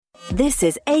This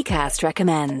is Acast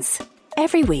Recommends.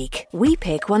 Every week, we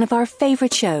pick one of our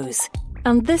favourite shows.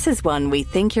 And this is one we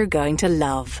think you're going to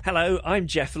love. Hello, I'm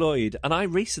Jeff Lloyd, and I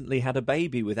recently had a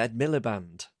baby with Ed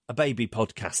Miliband. A baby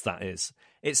podcast, that is.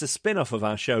 It's a spin-off of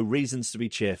our show Reasons to be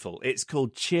Cheerful. It's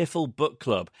called Cheerful Book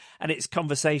Club, and it's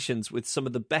conversations with some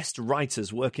of the best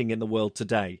writers working in the world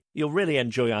today. You'll really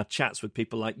enjoy our chats with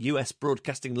people like US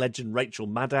broadcasting legend Rachel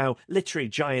Maddow, literary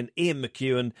giant Ian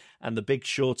McEwan, and The Big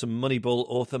Short and Moneyball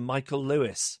author Michael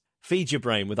Lewis. Feed your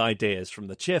brain with ideas from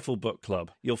the Cheerful Book Club.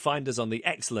 You'll find us on the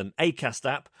excellent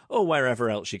Acast app or wherever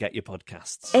else you get your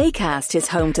podcasts. Acast is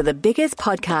home to the biggest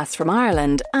podcasts from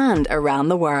Ireland and around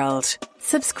the world.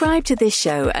 Subscribe to this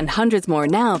show and hundreds more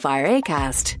now via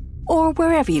Acast or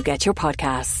wherever you get your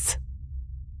podcasts.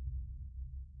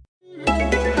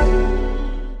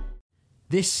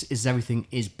 This is Everything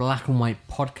is Black and White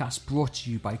podcast, brought to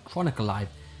you by Chronicle Live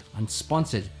and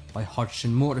sponsored by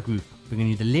Hodgson Motor Group, bringing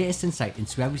you the latest insight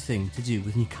into everything to do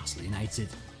with Newcastle United.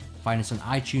 Find us on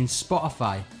iTunes,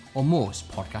 Spotify, or most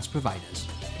podcast providers.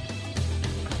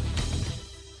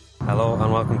 Hello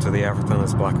and welcome to the Everything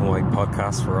is Black and White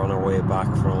podcast. We're on our way back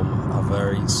from a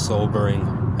very sobering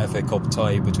FA Cup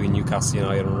tie between Newcastle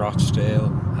United and Rochdale.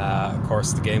 Of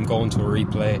course, the game going to a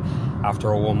replay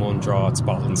after a 1-1 draw at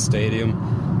Spotland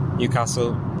Stadium.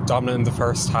 Newcastle dominant in the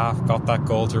first half, got that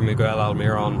goal through Miguel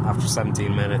Almiron after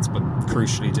 17 minutes, but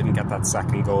crucially didn't get that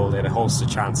second goal. They had a host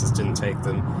of chances, didn't take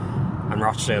them, and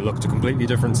Rochdale looked a completely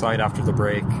different side after the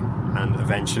break and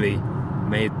eventually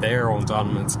made their own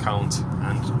dominance count.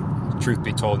 And truth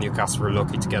be told, Newcastle were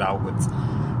lucky to get out with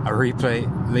a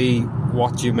replay. Lee,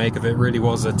 what do you make of it? It really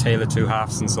was a tale of two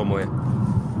halves in some way.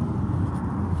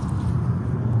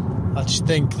 I just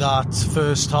think that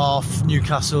first half,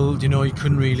 Newcastle, you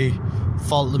couldn't really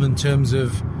fault them in terms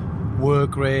of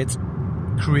work rate,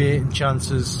 creating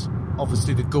chances.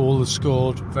 Obviously the goal was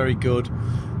scored, very good,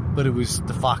 but it was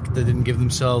the fact they didn't give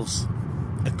themselves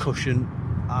a cushion,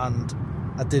 and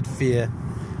I did fear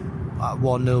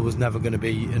 1-0 was never going to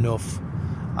be enough.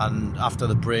 And after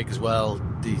the break as well,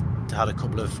 they had a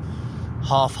couple of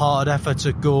half-hearted efforts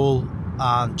at goal,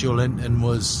 and Joe Linton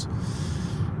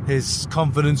his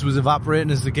confidence was evaporating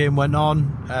as the game went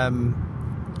on.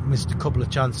 Missed a couple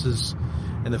of chances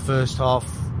in the first half.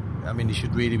 I mean, he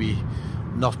should really be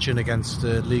notching against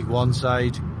the League One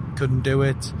side. Couldn't do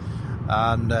it.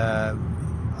 And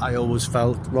I always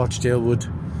felt Rochdale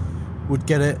would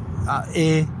get it.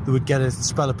 A, they would get a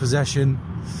spell of possession.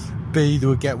 B, they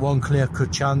would get one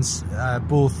clear-cut chance.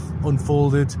 Both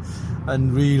unfolded.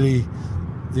 And really,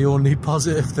 the only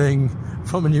positive thing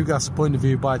from a Newcastle point of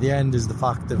view by the end is the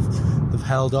fact they've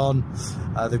held on.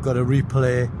 They've got a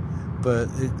replay. But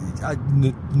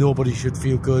nobody should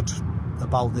feel good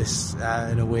about this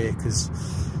in a way, because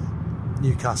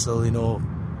Newcastle,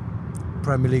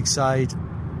 Premier League side,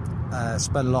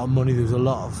 spent a lot of money. There was a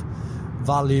lot of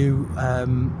value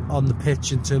on the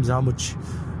pitch in terms of how much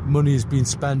money has been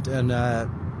spent, and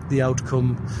the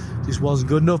outcome just wasn't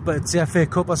good enough. But it's the FA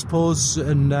Cup, I suppose,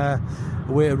 and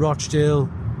away at Rochdale,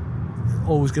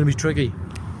 always going to be tricky.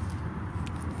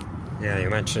 Yeah,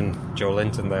 you mentioned Joe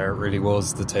Linton there. It really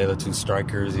was the tale of two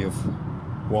strikers. You've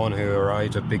one who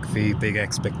arrived at big fee, big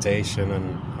expectation,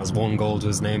 and has one goal to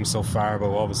his name so far. But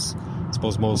what was, I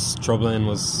suppose, most troubling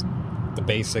was the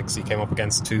basics. He came up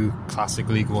against two classic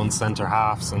League One centre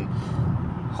halves, and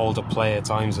hold-up play at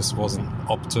times just wasn't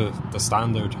up to the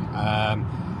standard.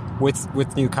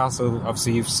 With Newcastle,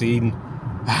 obviously you've seen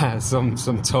some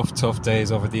tough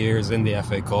days over the years in the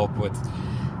FA Cup, with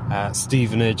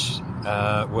Stevenage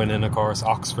winning, of course,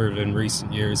 Oxford in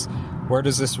recent years. Where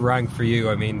does this rank for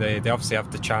you? I mean, they obviously have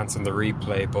the chance in the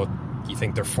replay, but you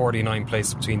think there are 49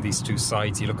 places between these two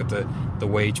sides. You look at the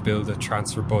wage bill, the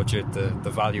transfer budget, the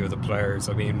value of the players.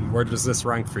 I mean, where does this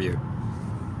rank for you?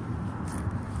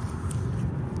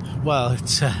 Well,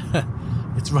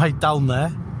 it's right down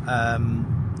there,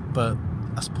 but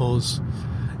I suppose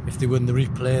if they win the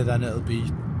replay, then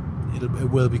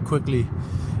it will be quickly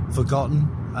forgotten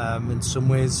in some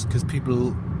ways, because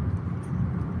people,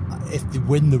 if they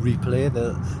win the replay,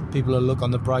 people will look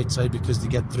on the bright side because they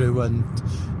get through, and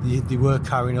they were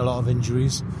carrying a lot of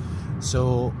injuries.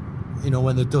 So,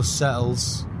 when the dust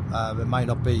settles, it might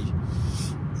not be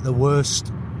the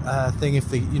worst thing if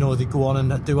they go on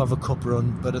and do have a cup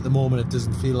run, but at the moment it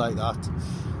doesn't feel like that,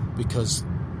 because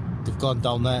they've gone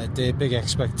down there today, big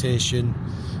expectation,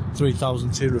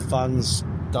 3,200 fans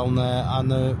down there,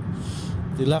 and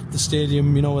they left the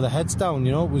stadium, with their heads down.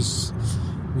 It was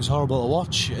horrible to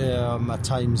watch at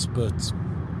times, but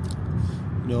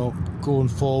going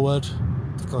forward,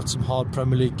 they've got some hard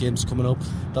Premier League games coming up.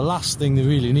 The last thing they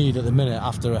really need at the minute,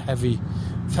 after a heavy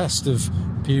festive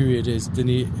period is they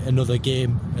need another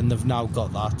game, and they've now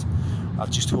got that. I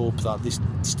just hope that they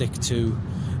stick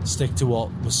to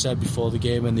what was said before the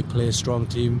game, and they play a strong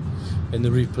team in the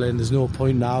replay. And there's no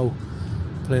point now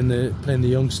playing the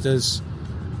youngsters.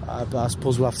 But I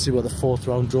suppose we'll have to see what the fourth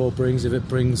round draw brings. If it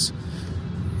brings,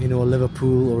 a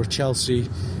Liverpool or a Chelsea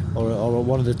or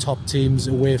one of the top teams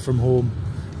away from home,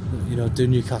 do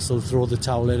Newcastle throw the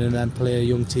towel in and then play a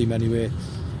young team anyway?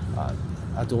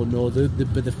 I don't know.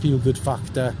 But the feel-good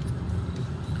factor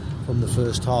from the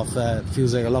first half there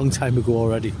feels like a long time ago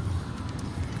already.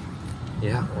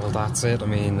 Yeah, well, that's it. I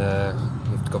mean, we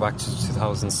have to go back to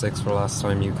 2006 for the last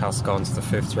time Newcastle got into the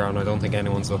fifth round. I don't think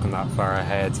anyone's looking that far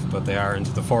ahead, but they are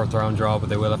into the fourth round draw, but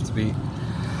they will have to beat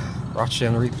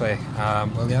Rochdale in replay.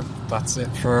 Well, yeah, that's it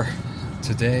for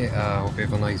today. Hope you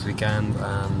have a nice weekend,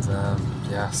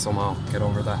 and somehow get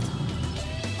over that.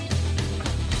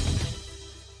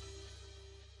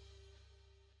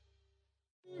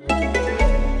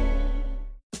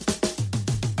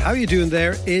 How are you doing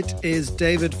there? It is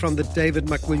David from the David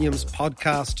McWilliams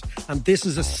podcast, and this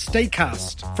is a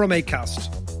Staycast from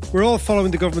Acast. We're all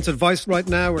following the government's advice right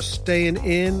now. We're staying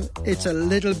in. It's a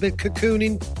little bit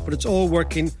cocooning, but it's all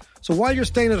working. So while you're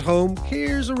staying at home,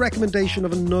 here's a recommendation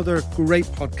of another great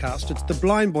podcast. It's the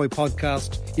Blind Boy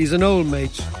podcast. He's an old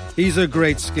mate. He's a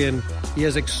great skin. He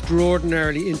has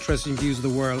extraordinarily interesting views of the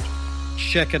world.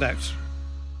 Check it out.